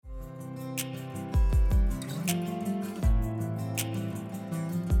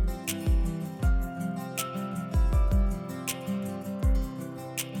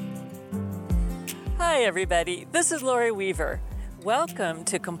Hi everybody, this is Lori Weaver. Welcome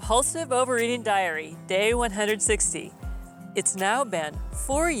to Compulsive Overeating Diary, Day 160. It's now been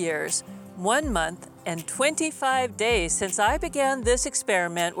 4 years, 1 month, and 25 days since I began this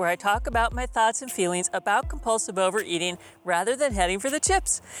experiment where I talk about my thoughts and feelings about compulsive overeating rather than heading for the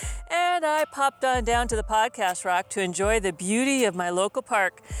chips. And I popped on down to the Podcast Rock to enjoy the beauty of my local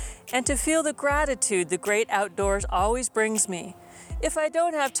park and to feel the gratitude the great outdoors always brings me. If I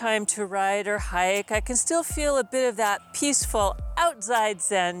don't have time to ride or hike, I can still feel a bit of that peaceful outside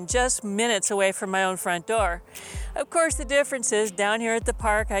zen just minutes away from my own front door. Of course, the difference is down here at the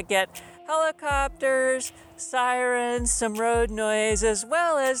park, I get helicopters, sirens, some road noise, as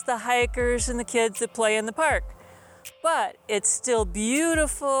well as the hikers and the kids that play in the park. But it's still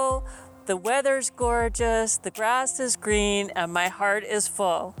beautiful, the weather's gorgeous, the grass is green, and my heart is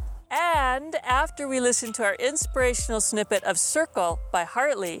full. And after we listen to our inspirational snippet of Circle by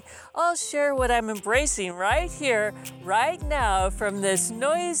Hartley, I'll share what I'm embracing right here, right now from this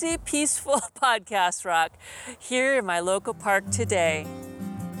noisy, peaceful podcast rock here in my local park today.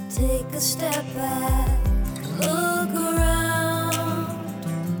 Take a step back, look around,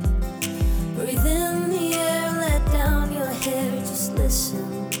 breathe in the air, let down your hair, just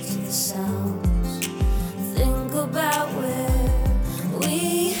listen to the sounds, think about where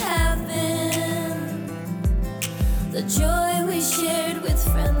we have been, the joy we shared with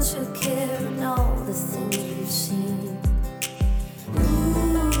friends who care, and all the things we've seen.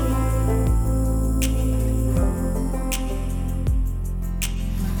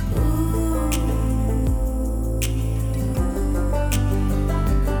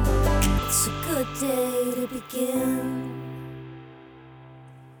 It's a good day to begin.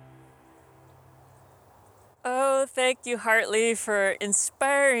 Oh, thank you, Hartley, for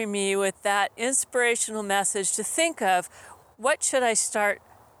inspiring me with that inspirational message to think of what should I start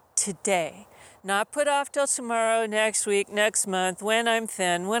today? Not put off till tomorrow, next week, next month, when I'm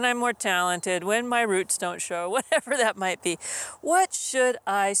thin, when I'm more talented, when my roots don't show, whatever that might be. What should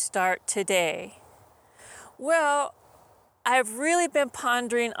I start today? Well, I've really been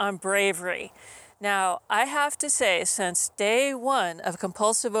pondering on bravery. Now, I have to say, since day one of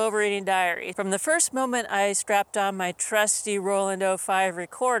Compulsive Overeating Diary, from the first moment I strapped on my trusty Roland 05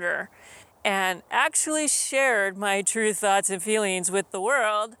 recorder and actually shared my true thoughts and feelings with the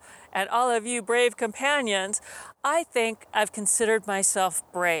world and all of you brave companions, I think I've considered myself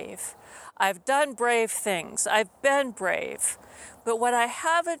brave. I've done brave things. I've been brave. But what I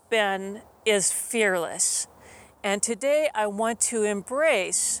haven't been is fearless. And today I want to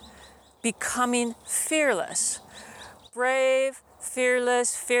embrace becoming fearless. Brave,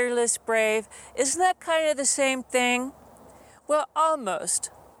 fearless, fearless, brave. Isn't that kind of the same thing? Well,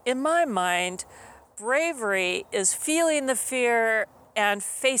 almost. In my mind, bravery is feeling the fear and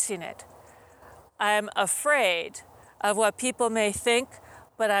facing it. I'm afraid of what people may think,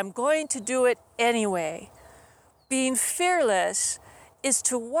 but I'm going to do it anyway. Being fearless is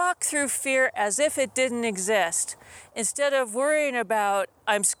to walk through fear as if it didn't exist, instead of worrying about,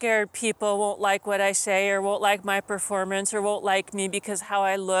 I'm scared people won't like what I say or won't like my performance or won't like me because how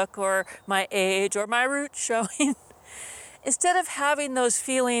I look or my age or my roots showing. Instead of having those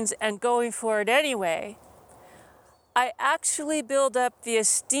feelings and going for it anyway, I actually build up the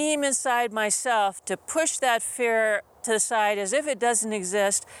esteem inside myself to push that fear to the side as if it doesn't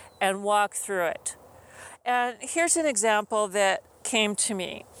exist and walk through it. And here's an example that came to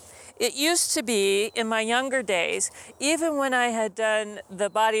me. It used to be in my younger days, even when I had done the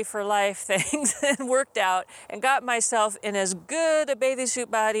Body for Life things and worked out and got myself in as good a bathing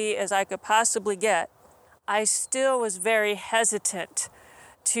suit body as I could possibly get, I still was very hesitant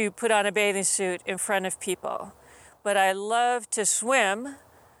to put on a bathing suit in front of people. But I love to swim,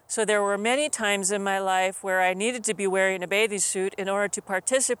 so there were many times in my life where I needed to be wearing a bathing suit in order to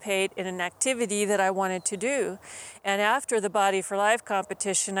participate in an activity that I wanted to do. And after the Body for Life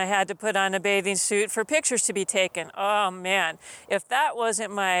competition, I had to put on a bathing suit for pictures to be taken. Oh man, if that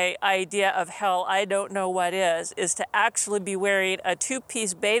wasn't my idea of hell, I don't know what is to actually be wearing a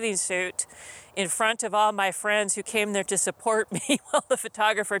two-piece bathing suit in front of all my friends who came there to support me while the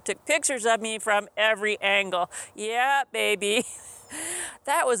photographer took pictures of me from every angle. Yeah, baby.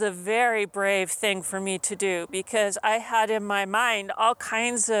 That was a very brave thing for me to do because I had in my mind all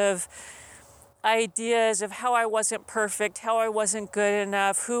kinds of ideas of how I wasn't perfect, how I wasn't good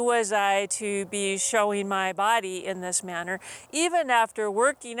enough, who was I to be showing my body in this manner, even after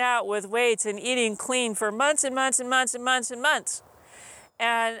working out with weights and eating clean for months and months and months and months and months.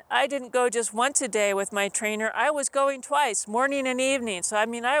 And I didn't go just once a day with my trainer. I was going twice, morning and evening. So,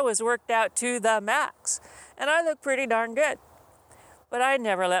 I was worked out to the max. And I looked pretty darn good. But I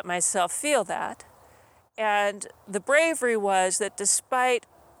never let myself feel that. And the bravery was that despite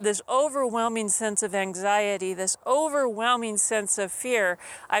this overwhelming sense of anxiety, this overwhelming sense of fear,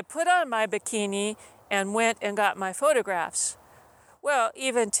 I put on my bikini and went and got my photographs. Well,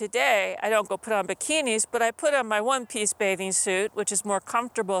 even today, I don't go put on bikinis, but I put on my one-piece bathing suit, which is more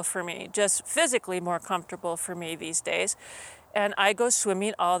comfortable for me, just physically more comfortable for me these days. And I go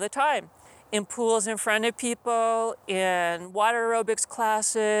swimming all the time, in pools in front of people, in water aerobics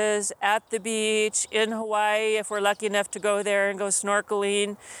classes, at the beach, in Hawaii, if we're lucky enough to go there and go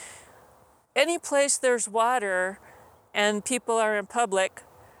snorkeling. Any place there's water and people are in public,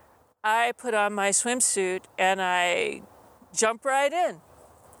 I put on my swimsuit and I jump right in.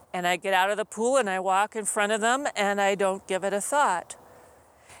 And I get out of the pool and I walk in front of them and I don't give it a thought.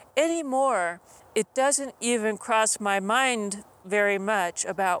 Anymore, it doesn't even cross my mind very much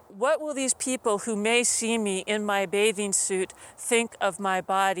about what will these people who may see me in my bathing suit think of my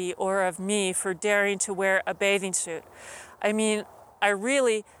body or of me for daring to wear a bathing suit. I mean, I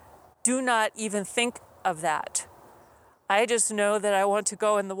really do not even think of that. I just know that I want to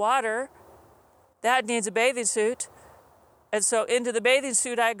go in the water. That needs a bathing suit. And so into the bathing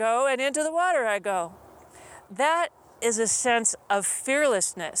suit I go, and into the water I go. That is a sense of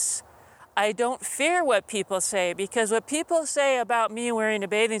fearlessness. I don't fear what people say, because what people say about me wearing a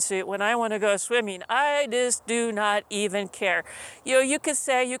bathing suit when I want to go swimming, I just do not even care. You know, you could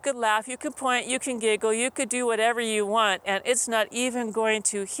say, you could laugh, you could point, you can giggle, you could do whatever you want, and it's not even going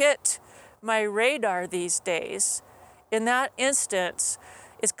to hit my radar these days. In that instance,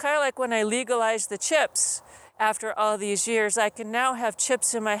 it's kind of like when I legalized the chips. After all these years, I can now have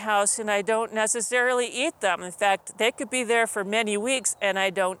chips in my house and I don't necessarily eat them. In fact, they could be there for many weeks and I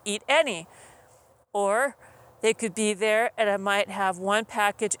don't eat any. Or they could be there and I might have one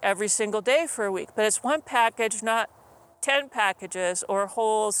package every single day for a week. But it's one package, not 10 packages or a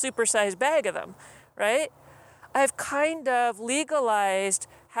whole supersized bag of them, right? I've kind of legalized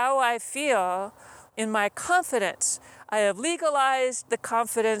how I feel in my confidence. I have legalized the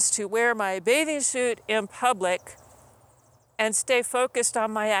confidence to wear my bathing suit in public and stay focused on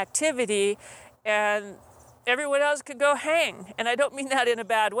my activity, and everyone else could go hang. And I don't mean that in a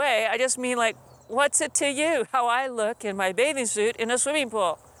bad way. I just mean, like, what's it to you how I look in my bathing suit in a swimming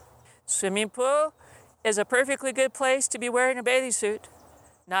pool? Swimming pool is a perfectly good place to be wearing a bathing suit.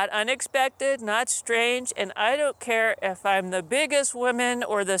 Not unexpected, not strange, and I don't care if I'm the biggest woman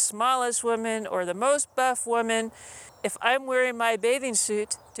or the smallest woman or the most buff woman. If I'm wearing my bathing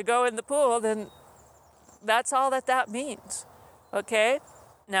suit to go in the pool, then that's all that means, okay?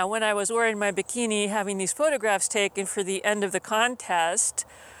 Now, when I was wearing my bikini, having these photographs taken for the end of the contest,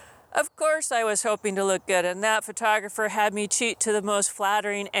 of course I was hoping to look good, and that photographer had me cheat to the most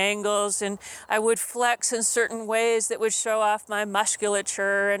flattering angles, and I would flex in certain ways that would show off my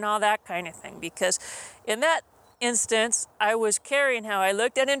musculature and all that kind of thing, because in that instance, I was caring how I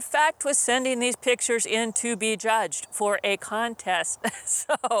looked, and in fact was sending these pictures in to be judged for a contest.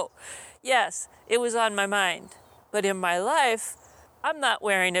 So, yes, it was on my mind. But in my life, I'm not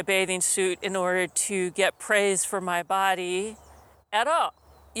wearing a bathing suit in order to get praise for my body at all.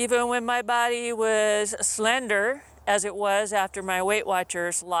 Even when my body was slender, as it was after my Weight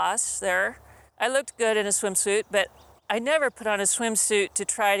Watchers loss there, I looked good in a swimsuit, but I never put on a swimsuit to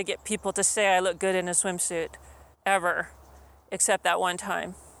try to get people to say I look good in a swimsuit, ever, except that one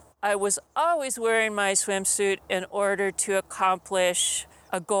time. I was always wearing my swimsuit in order to accomplish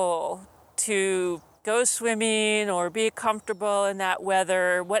a goal, to go swimming or be comfortable in that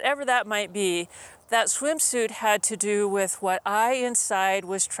weather, whatever that might be. That swimsuit had to do with what I inside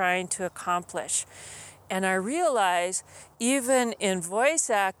was trying to accomplish. And I realized even in voice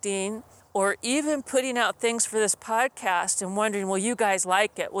acting or even putting out things for this podcast and wondering, will you guys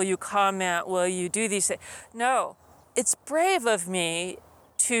like it? Will you comment? Will you do these things? No, it's brave of me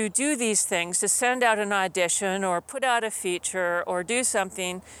to do these things, to send out an audition or put out a feature or do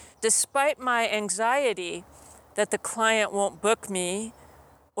something despite my anxiety that the client won't book me,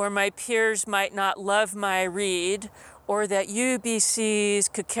 or my peers might not love my read, or that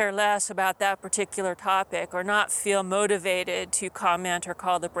UBCs could care less about that particular topic or not feel motivated to comment or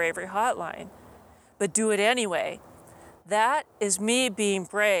call the Bravery Hotline, but do it anyway. That is me being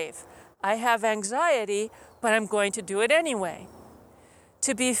brave. I have anxiety, but I'm going to do it anyway.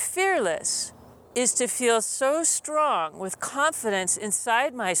 To be fearless is to feel so strong with confidence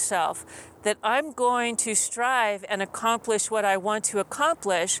inside myself that I'm going to strive and accomplish what I want to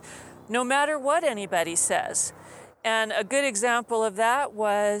accomplish, no matter what anybody says. And a good example of that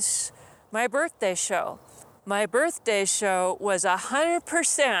was my birthday show. My birthday show was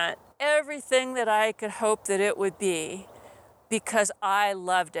 100% everything that I could hope that it would be, because I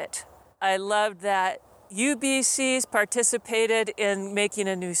loved it. I loved that UBCs participated in making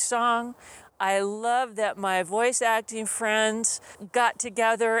a new song. I love that my voice acting friends got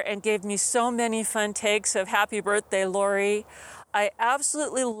together and gave me so many fun takes of Happy Birthday, Lori. I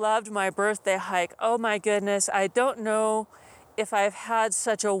absolutely loved my birthday hike. Oh my goodness, I don't know if I've had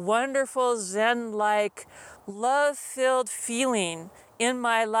such a wonderful Zen-like, love-filled feeling in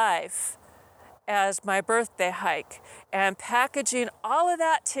my life as my birthday hike. And packaging all of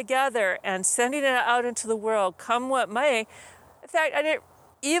that together and sending it out into the world, come what may. In fact, I didn't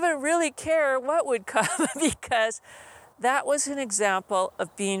even really care what would come because that was an example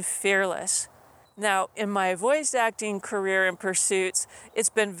of being fearless. Now, in my voice acting career and pursuits, it's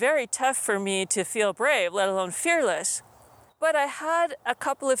been very tough for me to feel brave, let alone fearless. But I had a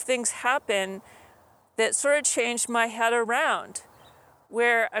couple of things happen that sort of changed my head around,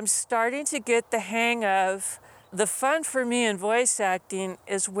 where I'm starting to get the hang of the fun for me in voice acting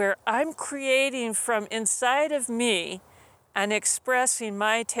is where I'm creating from inside of me and expressing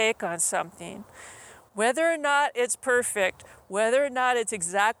my take on something. Whether or not it's perfect, whether or not it's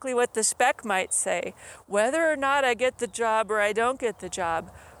exactly what the spec might say, whether or not I get the job or I don't get the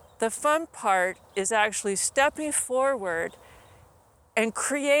job, the fun part is actually stepping forward and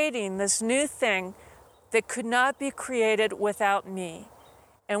creating this new thing that could not be created without me.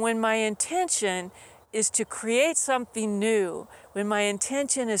 And when my intention is to create something new, when my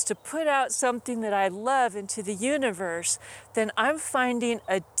intention is to put out something that I love into the universe, then I'm finding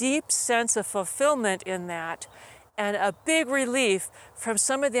a deep sense of fulfillment in that and a big relief from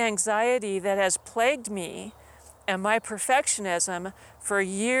some of the anxiety that has plagued me and my perfectionism for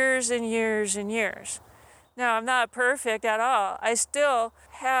years and years and years. Now, I'm not perfect at all. I still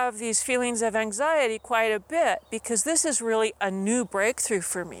have these feelings of anxiety quite a bit because this is really a new breakthrough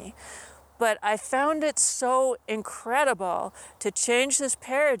for me. But I found it so incredible to change this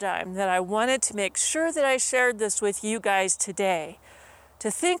paradigm that I wanted to make sure that I shared this with you guys today. To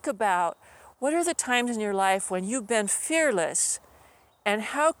think about what are the times in your life when you've been fearless and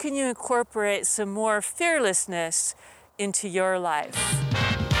how can you incorporate some more fearlessness into your life?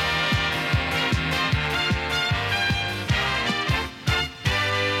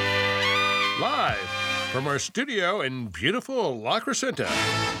 Live from our studio in beautiful La Crescenta.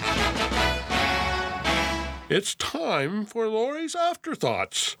 It's time for Lori's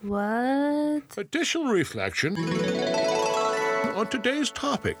Afterthoughts. What? Additional reflection on today's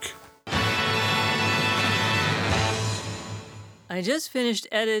topic. I just finished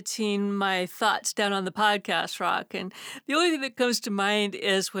editing my thoughts down on the podcast rock, and the only thing that comes to mind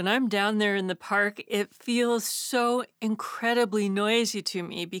is when I'm down there in the park, it feels so incredibly noisy to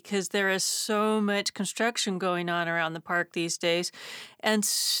me because there is so much construction going on around the park these days and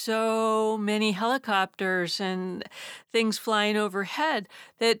so many helicopters and things flying overhead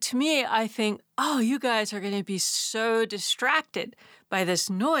that to me, I think, oh, you guys are going to be so distracted by this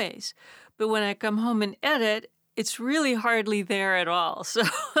noise. But when I come home and edit, it's really hardly there at all. So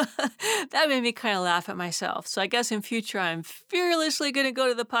that made me kind of laugh at myself. So I guess in future, I'm fearlessly going to go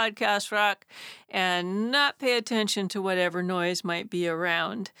to the podcast rock and not pay attention to whatever noise might be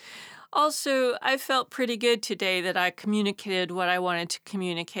around. Also, I felt pretty good today that I communicated what I wanted to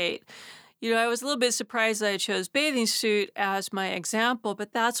communicate. You know, I was a little bit surprised that I chose bathing suit as my example,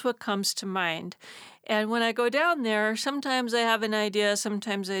 but that's what comes to mind. And when I go down there, sometimes I have an idea,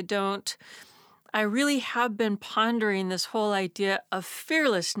 sometimes I don't. I really have been pondering this whole idea of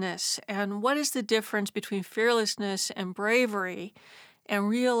fearlessness and what is the difference between fearlessness and bravery, and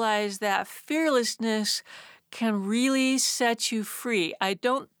realize that fearlessness can really set you free. I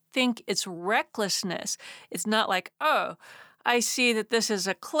don't think it's recklessness. It's not like, oh, I see that this is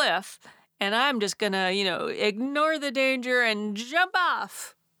a cliff and I'm just going to, ignore the danger and jump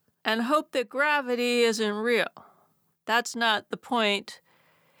off and hope that gravity isn't real. That's not the point.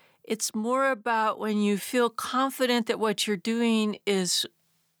 It's more about when you feel confident that what you're doing is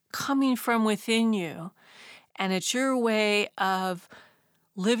coming from within you, and it's your way of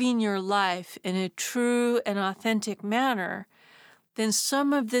living your life in a true and authentic manner, then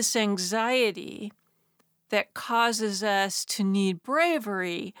some of this anxiety that causes us to need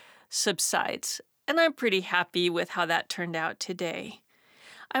bravery subsides. And I'm pretty happy with how that turned out today.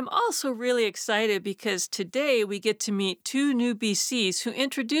 I'm also really excited because today we get to meet two new BCs who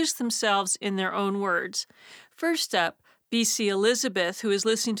introduce themselves in their own words. First up, BC Elizabeth, who is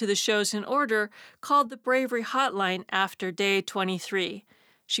listening to the shows in order, called the Bravery Hotline after day 23.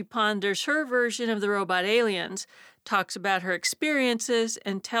 She ponders her version of the robot aliens, talks about her experiences,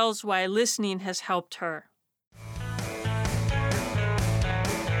 and tells why listening has helped her.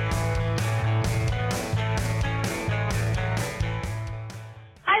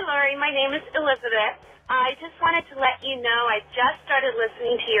 Hi, Lori. My name is Elizabeth. I just wanted to let you know I just started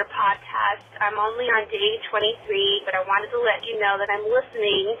listening to your podcast. I'm only on day 23, but I wanted to let you know that I'm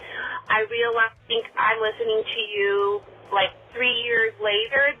listening. I think I'm listening to you like 3 years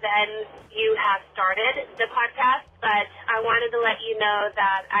later than you have started the podcast, but I wanted to let you know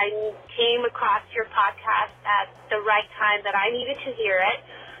that I came across your podcast at the right time that I needed to hear it,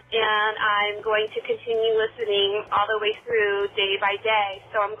 and I'm going to continue listening all the way through day by day.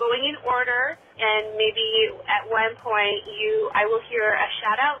 So I'm going in order, and maybe at one point I will hear a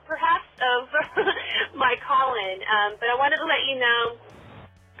shout-out perhaps of my call-in. But I wanted to let you know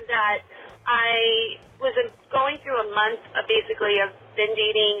that I was going through a month of basically of binge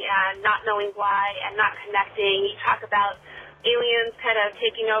dating and not knowing why and not connecting. You talk about aliens kind of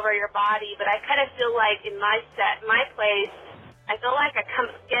taking over your body, but I kind of feel like in my place, I feel like I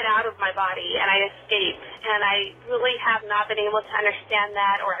get out of my body and I escape, and I really have not been able to understand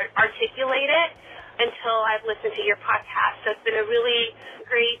that or articulate it until I've listened to your podcast. So it's been a really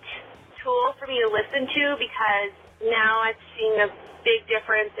great tool for me to listen to, because now I'm seeing a big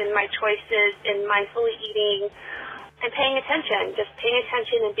difference in my choices, in mindfully eating, and paying attention, just paying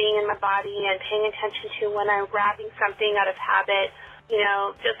attention and being in my body and paying attention to when I'm grabbing something out of habit. You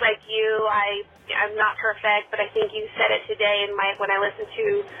know, just like you, I'm not perfect, but I think you said it today when I listened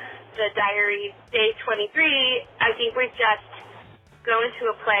to the diary day 23, I think we're just going to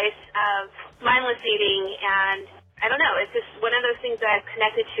a place of mindless eating, and I don't know, it's just one of those things that I've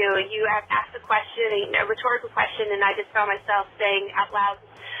connected to. You have asked a question, a rhetorical question, and I just found myself saying out loud,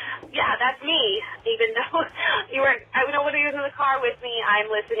 yeah, that's me, even though I know when you're in the car with me, I'm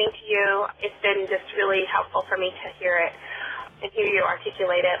listening to you. It's been just really helpful for me to hear it and hear you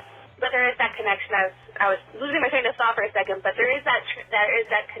articulate it. But there is that connection. I was losing my train of thought for a second, but there is that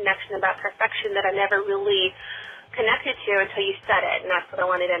connection about perfection that I never really connected to until you said it, and that's what I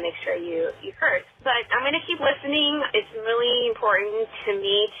wanted to make sure you heard. But I'm going to keep listening. It's really important to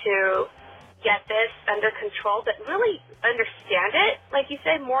me to get this under control, but really understand it, like you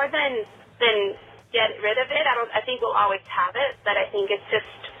said, more than get rid of it. I think we'll always have it, but I think it's just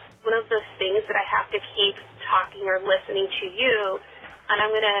one of those things that I have to keep talking or listening to you, and I'm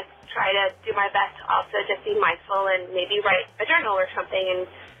going to try to do my best to also just be mindful and maybe write a journal or something, and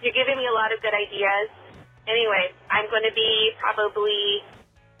you're giving me a lot of good ideas. Anyway, I'm going to be probably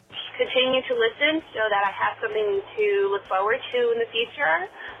continue to listen so that I have something to look forward to in the future.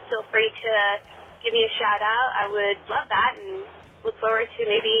 Feel free to give me a shout out. I would love that and look forward to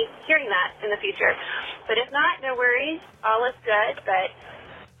maybe hearing that in the future. But if not, no worries. All is good. But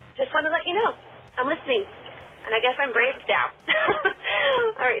just want to let you know I'm listening. And I guess I'm brave now.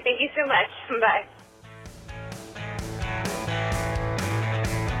 All right. Thank you so much. Bye.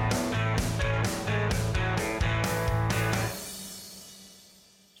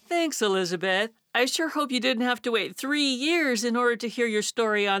 Thanks, Elizabeth. I sure hope you didn't have to wait 3 years in order to hear your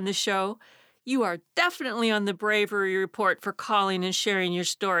story on the show. You are definitely on the bravery report for calling and sharing your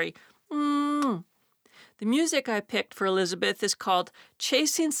story. The music I picked for Elizabeth is called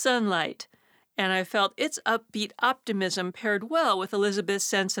Chasing Sunlight, and I felt its upbeat optimism paired well with Elizabeth's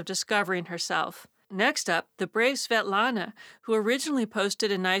sense of discovering herself. Next up, the brave Svetlana, who originally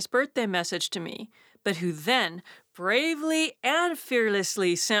posted a nice birthday message to me, but who then bravely and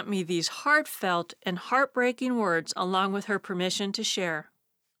fearlessly sent me these heartfelt and heartbreaking words along with her permission to share.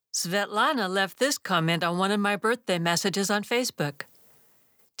 Svetlana left this comment on one of my birthday messages on Facebook.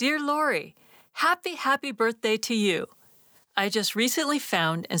 Dear Lori, happy birthday to you. I just recently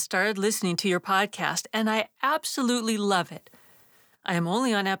found and started listening to your podcast, and I absolutely love it. I am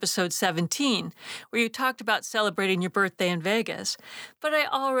only on episode 17, where you talked about celebrating your birthday in Vegas, but I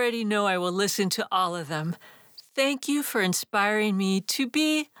already know I will listen to all of them. Thank you for inspiring me to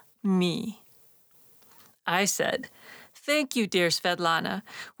be me. I said, thank you, dear Svetlana.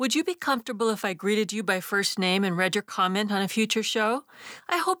 Would you be comfortable if I greeted you by first name and read your comment on a future show?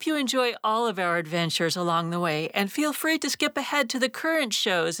 I hope you enjoy all of our adventures along the way, and feel free to skip ahead to the current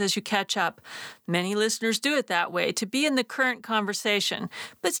shows as you catch up. Many listeners do it that way, to be in the current conversation,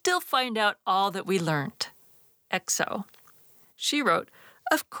 but still find out all that we learned. XO. She wrote,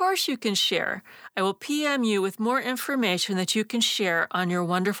 of course you can share. I will PM you with more information that you can share on your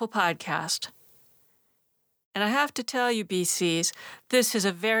wonderful podcast. And I have to tell you, BCs, this is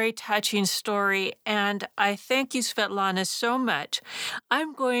a very touching story, and I thank you, Svetlana, so much.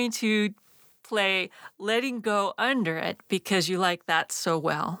 I'm going to play Letting Go under it because you like that so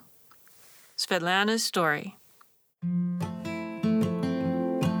well. Svetlana's story.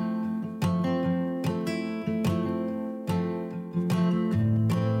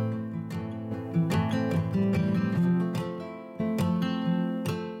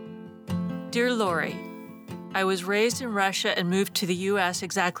 Dear Lori, I was raised in Russia and moved to the U.S.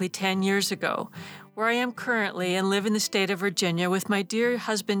 exactly 10 years ago, where I am currently and live in the state of Virginia with my dear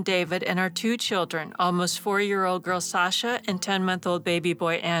husband David and our 2 children, almost 4-year-old girl Sasha and 10-month-old baby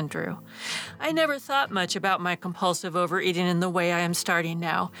boy Andrew. I never thought much about my compulsive overeating in the way I am starting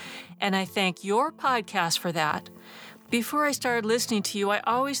now, and I thank your podcast for that. Before I started listening to you, I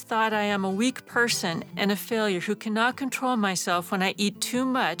always thought I am a weak person and a failure who cannot control myself when I eat too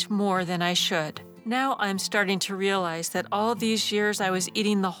much more than I should. Now I'm starting to realize that all these years I was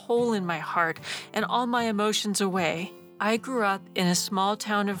eating the hole in my heart and all my emotions away. I grew up in a small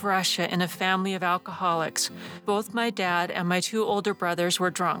town of Russia in a family of alcoholics. Both my dad and my 2 older brothers were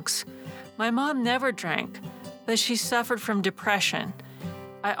drunks. My mom never drank, but she suffered from depression.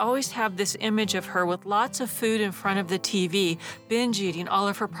 I always have this image of her with lots of food in front of the TV, binge eating all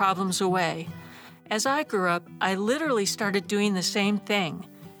of her problems away. As I grew up, I literally started doing the same thing.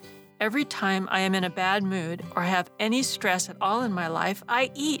 Every time I am in a bad mood or have any stress at all in my life,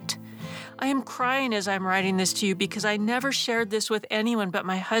 I eat. I am crying as I'm writing this to you because I never shared this with anyone but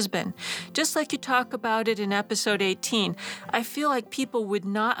my husband. Just like you talk about it in episode 18, I feel like people would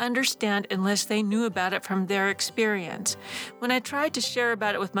not understand unless they knew about it from their experience. When I tried to share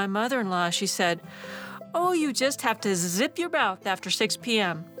about it with my mother-in-law, she said, "Oh, you just have to zip your mouth after 6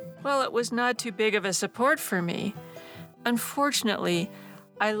 p.m. Well, it was not too big of a support for me. Unfortunately,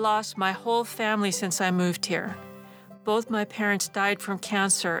 I lost my whole family since I moved here. Both my parents died from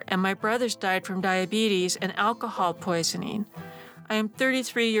cancer, and my brothers died from diabetes and alcohol poisoning. I am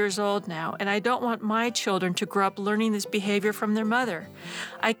 33 years old now, and I don't want my children to grow up learning this behavior from their mother.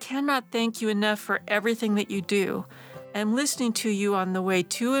 I cannot thank you enough for everything that you do. I'm listening to you on the way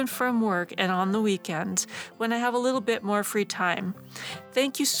to and from work and on the weekends when I have a little bit more free time.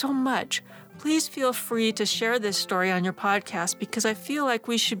 Thank you so much. Please feel free to share this story on your podcast because I feel like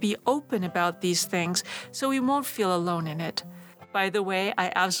we should be open about these things so we won't feel alone in it. By the way,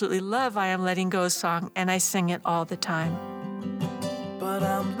 I absolutely love I Am Letting Go song, and I sing it all the time." But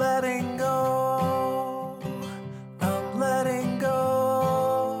I'm letting go, I'm letting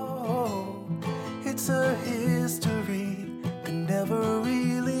go. It's a history that never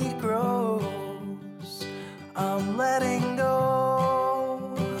really grows. I'm letting go,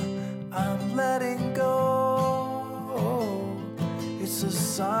 I'm letting go. It's a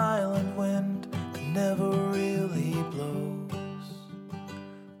silent wind that never really blows.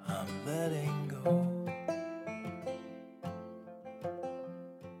 I'm letting go.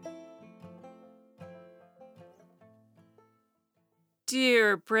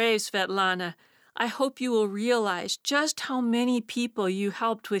 Dear brave Svetlana, I hope you will realize just how many people you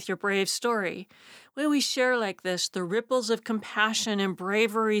helped with your brave story. When we share like this, the ripples of compassion and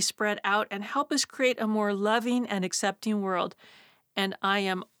bravery spread out and help us create a more loving and accepting world. And I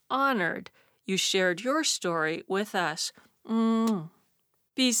am honored you shared your story with us.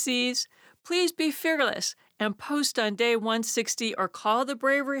 BCs, please be fearless and post on day 160 or call the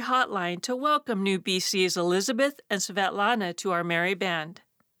Bravery Hotline to welcome new BCs Elizabeth and Svetlana to our merry band.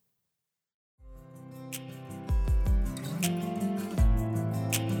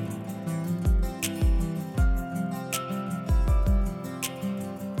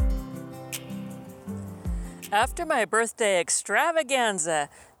 After my birthday extravaganza,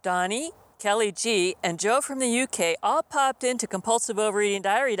 Donnie, Kelly G, and Joe from the UK all popped into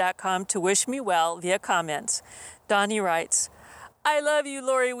compulsiveovereatingdiary.com to wish me well via comments. Donnie writes, "I love you,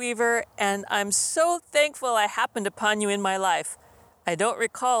 Lori Weaver, and I'm so thankful I happened upon you in my life. I don't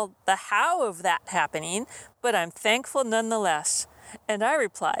recall the how of that happening, but I'm thankful nonetheless." And I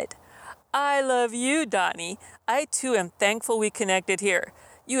replied, "I love you, Donnie. I too am thankful we connected here.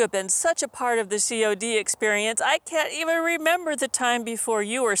 You have been such a part of the COD experience, I can't even remember the time before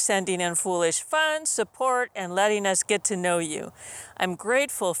you were sending in foolish fun, support, and letting us get to know you. I'm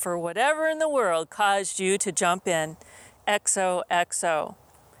grateful for whatever in the world caused you to jump in. XOXO."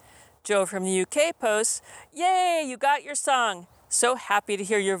 Joe from the UK posts, "Yay, you got your song. So happy to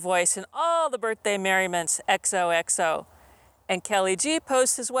hear your voice in all the birthday merriments. XOXO." And Kelly G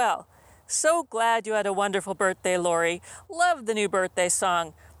posts as well. "So glad you had a wonderful birthday, Lori. Love the new birthday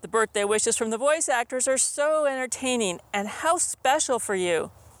song. The birthday wishes from the voice actors are so entertaining, and how special for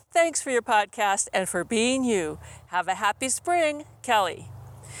you. Thanks for your podcast and for being you. Have a happy spring, Kelly."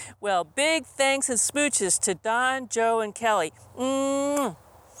 Well, big thanks and smooches to Don, Joe, and Kelly.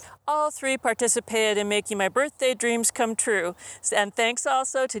 All three participated in making my birthday dreams come true. And thanks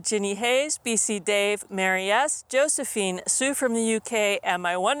also to Ginny Hayes, BC Dave, Mary S., Josephine, Sue from the UK, and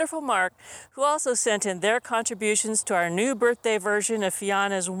my wonderful Mark, who also sent in their contributions to our new birthday version of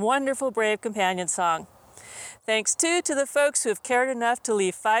Fiona's wonderful Brave Companion song. Thanks, too, to the folks who have cared enough to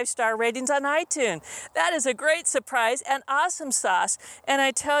leave 5-star ratings on iTunes. That is a great surprise and awesome sauce. And I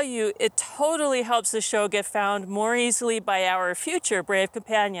tell you, it totally helps the show get found more easily by our future Brave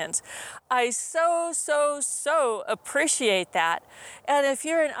Companions. I so appreciate that. And if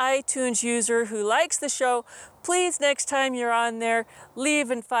you're an iTunes user who likes the show, please, next time you're on there,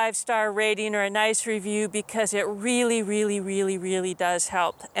 leave a 5-star rating or a nice review, because it really does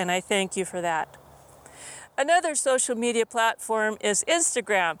help. And I thank you for that. Another social media platform is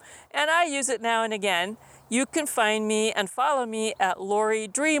Instagram, and I use it now and again. You can find me and follow me at Lori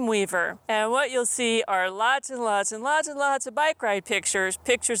Dreamweaver. And what you'll see are lots and lots of bike ride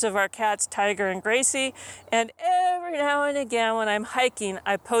pictures of our cats Tiger and Gracie. And every now and again when I'm hiking,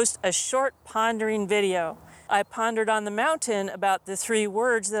 I post a short pondering video. I pondered on the mountain about the 3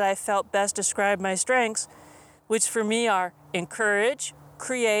 words that I felt best describe my strengths, which for me are encourage,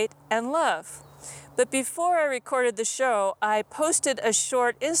 create, and love. But before I recorded the show, I posted a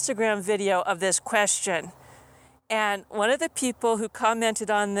short Instagram video of this question. And one of the people who commented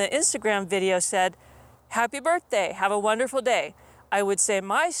on the Instagram video said, "Happy birthday, have a wonderful day." I would say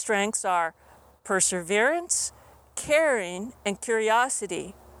my strengths are perseverance, caring, and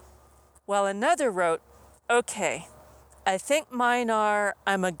curiosity. While another wrote, "Okay, I think mine are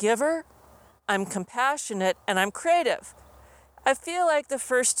I'm a giver, I'm compassionate, and I'm creative. I feel like the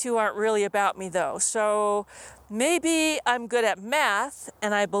first 2 aren't really about me though, so maybe I'm good at math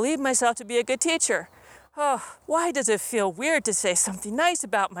and I believe myself to be a good teacher. Oh, why does it feel weird to say something nice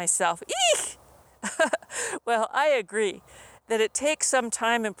about myself? Eek!" Well, I agree that it takes some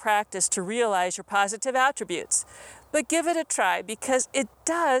time and practice to realize your positive attributes. But give it a try, because it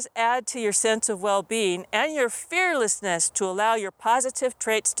does add to your sense of well-being and your fearlessness to allow your positive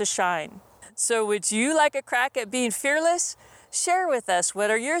traits to shine. So would you like a crack at being fearless? Share with us what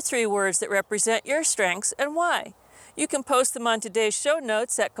are your 3 words that represent your strengths and why. You can post them on today's show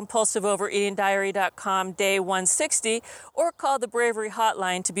notes at compulsiveovereatingdiary.com day 160, or call the Bravery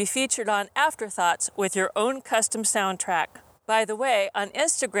Hotline to be featured on Afterthoughts with your own custom soundtrack. By the way, on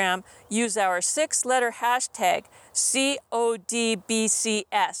Instagram, use our 6-letter hashtag CODBCS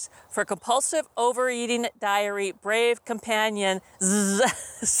for Compulsive Overeating Diary Brave Companion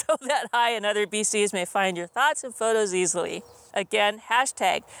so that I and other BCs may find your thoughts and photos easily. Again,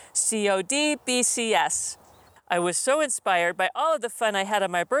 hashtag CODBCS. I was so inspired by all of the fun I had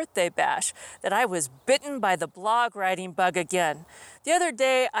on my birthday bash that I was bitten by the blog writing bug again. The other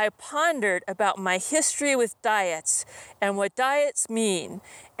day, I pondered about my history with diets and what diets mean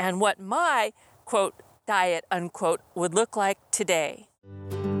and what my, quote, diet, unquote, would look like today.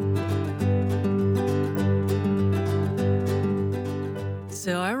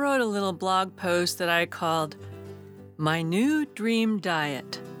 So I wrote a little blog post that I called My New Dream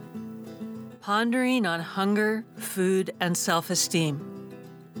Diet. Pondering on hunger, food, and self-esteem.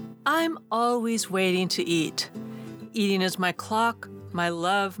 I'm always waiting to eat. Eating is my clock, my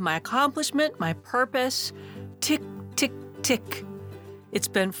love, my accomplishment, my purpose. Tick, tick, tick. It's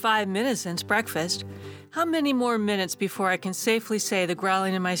been 5 minutes since breakfast. How many more minutes before I can safely say the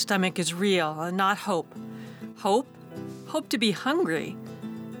growling in my stomach is real and not hope? Hope? Hope to be hungry.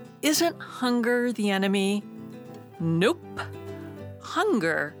 Isn't hunger the enemy? Nope.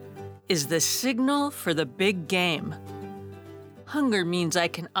 Hunger is the signal for the big game. Hunger means I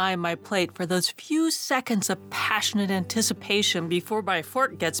can eye my plate for those few seconds of passionate anticipation before my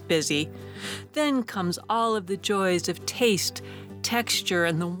fork gets busy. Then comes all of the joys of taste, texture,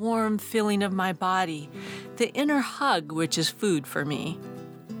 and the warm feeling of my body, the inner hug which is food for me.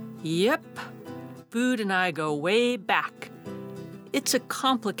 Yep, food and I go way back. It's a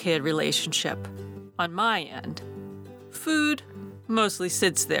complicated relationship. On my end, food mostly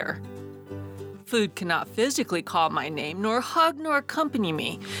sits there. Food cannot physically call my name, nor hug, nor accompany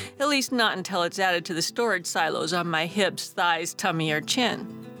me, at least not until it's added to the storage silos on my hips, thighs, tummy, or chin.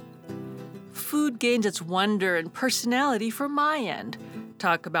 Food gains its wonder and personality from my end.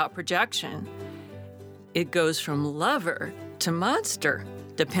 Talk about projection. It goes from lover to monster,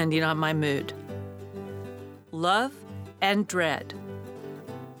 depending on my mood. Love and dread.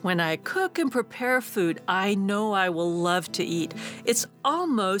 When I cook and prepare food, I know I will love to eat. It's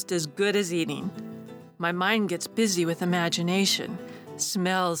almost as good as eating. My mind gets busy with imagination.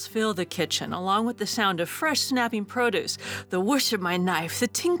 Smells fill the kitchen, along with the sound of fresh snapping produce, the whoosh of my knife, the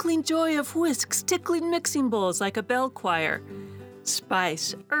tinkling joy of whisks tickling mixing bowls like a bell choir.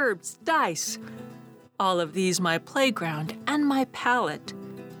 Spice, herbs, dice. All of these my playground and my palate.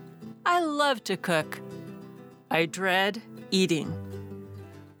 I love to cook. I dread eating.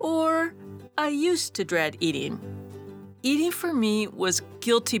 Or I used to dread eating. Eating for me was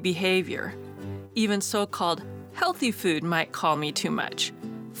guilty behavior. Even so-called Healthy food might call me too much.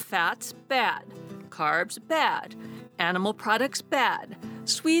 Fats, bad. Carbs, bad. Animal products, bad.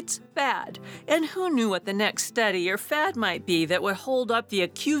 Sweets, bad. And who knew what the next study or fad might be that would hold up the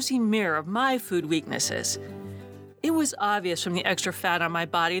accusing mirror of my food weaknesses? It was obvious from the extra fat on my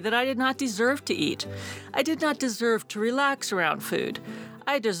body that I did not deserve to eat. I did not deserve to relax around food.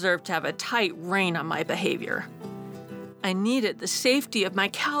 I deserved to have a tight rein on my behavior. I needed the safety of my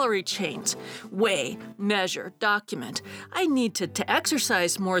calorie chains. Weigh, measure, document. I needed to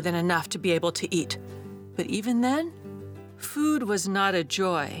exercise more than enough to be able to eat. But even then, food was not a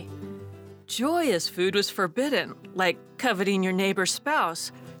joy. Joyous food was forbidden, like coveting your neighbor's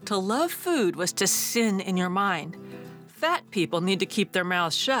spouse. To love food was to sin in your mind. Fat people need to keep their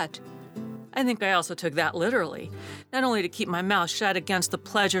mouths shut. I think I also took that literally, not only to keep my mouth shut against the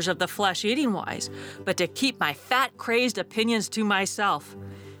pleasures of the flesh eating-wise, but to keep my fat-crazed opinions to myself.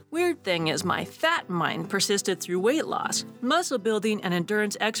 Weird thing is, my fat mind persisted through weight loss, muscle building, and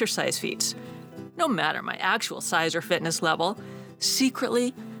endurance exercise feats. No matter my actual size or fitness level,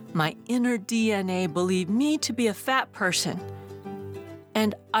 secretly, my inner DNA believed me to be a fat person.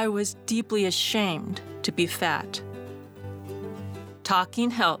 And I was deeply ashamed to be fat.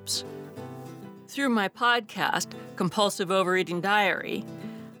 Talking helps. Through my podcast, Compulsive Overeating Diary,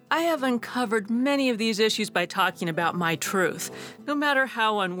 I have uncovered many of these issues by talking about my truth, no matter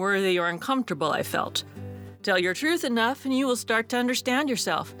how unworthy or uncomfortable I felt. Tell your truth enough and you will start to understand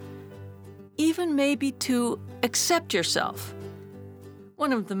yourself. Even maybe to accept yourself.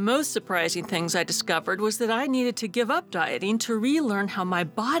 One of the most surprising things I discovered was that I needed to give up dieting to relearn how my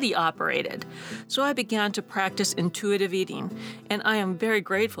body operated. So I began to practice intuitive eating, and I am very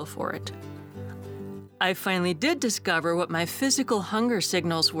grateful for it. I finally did discover what my physical hunger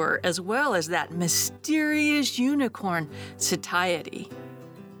signals were, as well as that mysterious unicorn, satiety.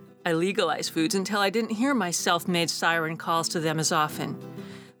 I legalized foods until I didn't hear my self-made siren calls to them as often.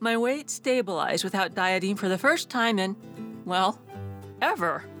 My weight stabilized without dieting for the first time in, well,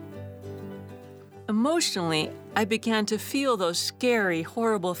 ever. Emotionally, I began to feel those scary,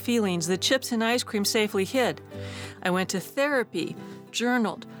 horrible feelings that chips and ice cream safely hid. I went to therapy,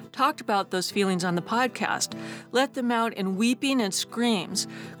 journaled, talked about those feelings on the podcast, let them out in weeping and screams,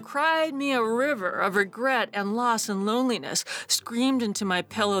 cried me a river of regret and loss and loneliness, screamed into my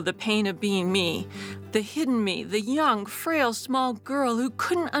pillow the pain of being me, the hidden me, the young, frail, small girl who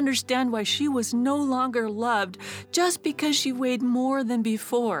couldn't understand why she was no longer loved just because she weighed more than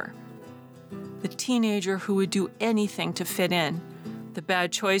before, the teenager who would do anything to fit in, the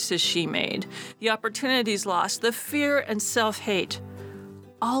bad choices she made, the opportunities lost, the fear and self-hate.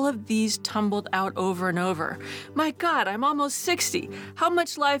 All of these tumbled out over and over. My God, I'm almost 60. How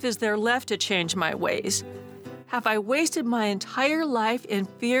much life is there left to change my ways? Have I wasted my entire life in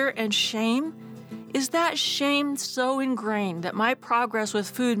fear and shame? Is that shame so ingrained that my progress with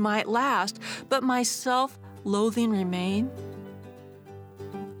food might last, but my self-loathing remain?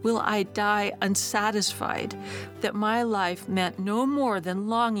 Will I die unsatisfied that my life meant no more than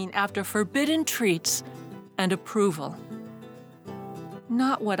longing after forbidden treats and approval?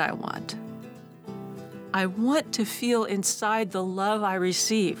 Not what I want. I want to feel inside the love I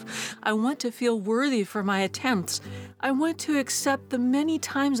receive. I want to feel worthy for my attempts. I want to accept the many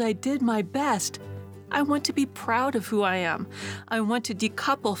times I did my best. I want to be proud of who I am. I want to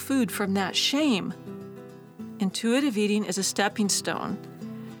decouple food from that shame. Intuitive eating is a stepping stone,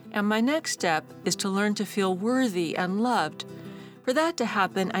 and my next step is to learn to feel worthy and loved. For that to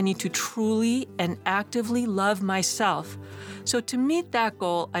happen, I need to truly and actively love myself. So to meet that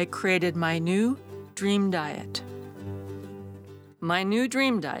goal, I created my new dream diet. My new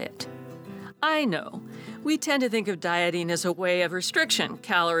dream diet. I know, we tend to think of dieting as a way of restriction,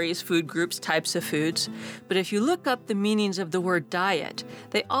 calories, food groups, types of foods. But if you look up the meanings of the word diet,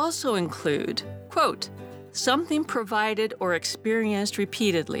 they also include, quote, something provided or experienced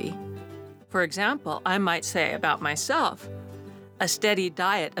repeatedly. For example, I might say about myself, a steady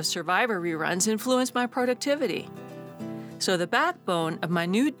diet of Survivor reruns influenced my productivity. So the backbone of my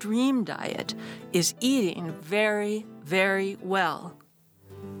new dream diet is eating very, very well.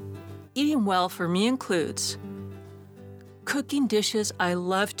 Eating well for me includes cooking dishes I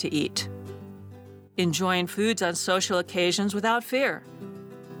love to eat, enjoying foods on social occasions without fear,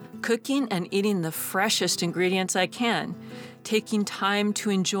 cooking and eating the freshest ingredients I can, taking time to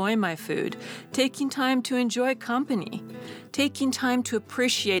enjoy my food, taking time to enjoy company, taking time to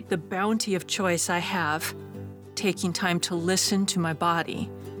appreciate the bounty of choice I have, taking time to listen to my body,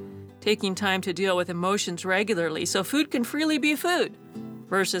 taking time to deal with emotions regularly so food can freely be food,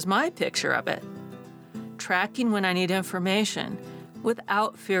 versus my picture of it, tracking when I need information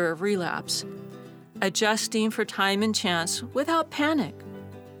without fear of relapse, adjusting for time and chance without panic,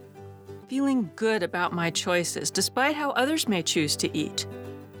 feeling good about my choices despite how others may choose to eat,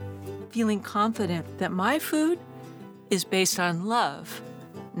 feeling confident that my food is based on love,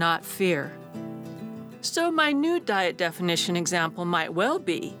 not fear. So my new diet definition example might well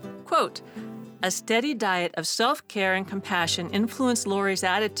be, quote, a steady diet of self-care and compassion influenced Lori's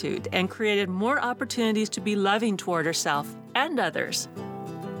attitude and created more opportunities to be loving toward herself and others.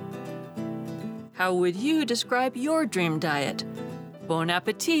 How would you describe your dream diet? Bon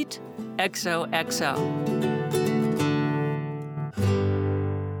appetit, XOXO.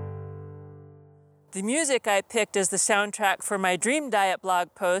 The music I picked as the soundtrack for my Dream Diet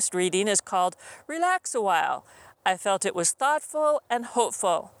blog post reading is called Relax a While. I felt it was thoughtful and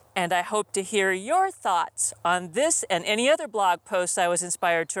hopeful, and I hope to hear your thoughts on this and any other blog posts I was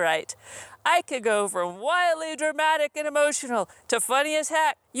inspired to write. I could go from wildly dramatic and emotional to funny as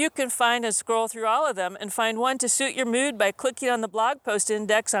heck. You can find and scroll through all of them and find one to suit your mood by clicking on the blog post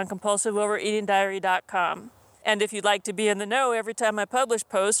index on compulsiveovereatingdiary.com. And if you'd like to be in the know every time I publish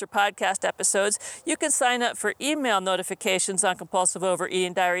posts or podcast episodes, you can sign up for email notifications on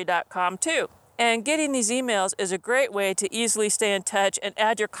compulsiveovereatingdiary.com too. And getting these emails is a great way to easily stay in touch and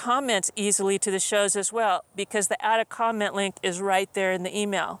add your comments easily to the shows as well, because the add a comment link is right there in the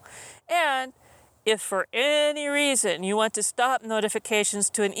email. And if for any reason you want to stop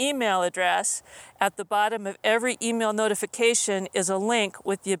notifications to an email address, at the bottom of every email notification is a link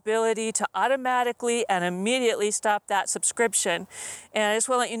with the ability to automatically and immediately stop that subscription. And I just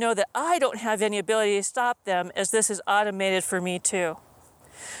want to let you know that I don't have any ability to stop them, as this is automated for me too.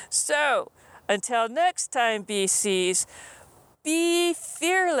 So, until next time, BCs, be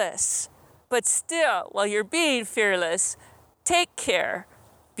fearless. But still, while you're being fearless, take care.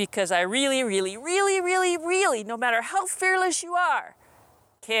 Because I really, really, really, really, really, no matter how fearless you are,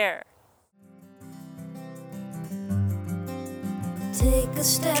 care. Take a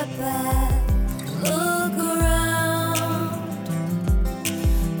step back, look around.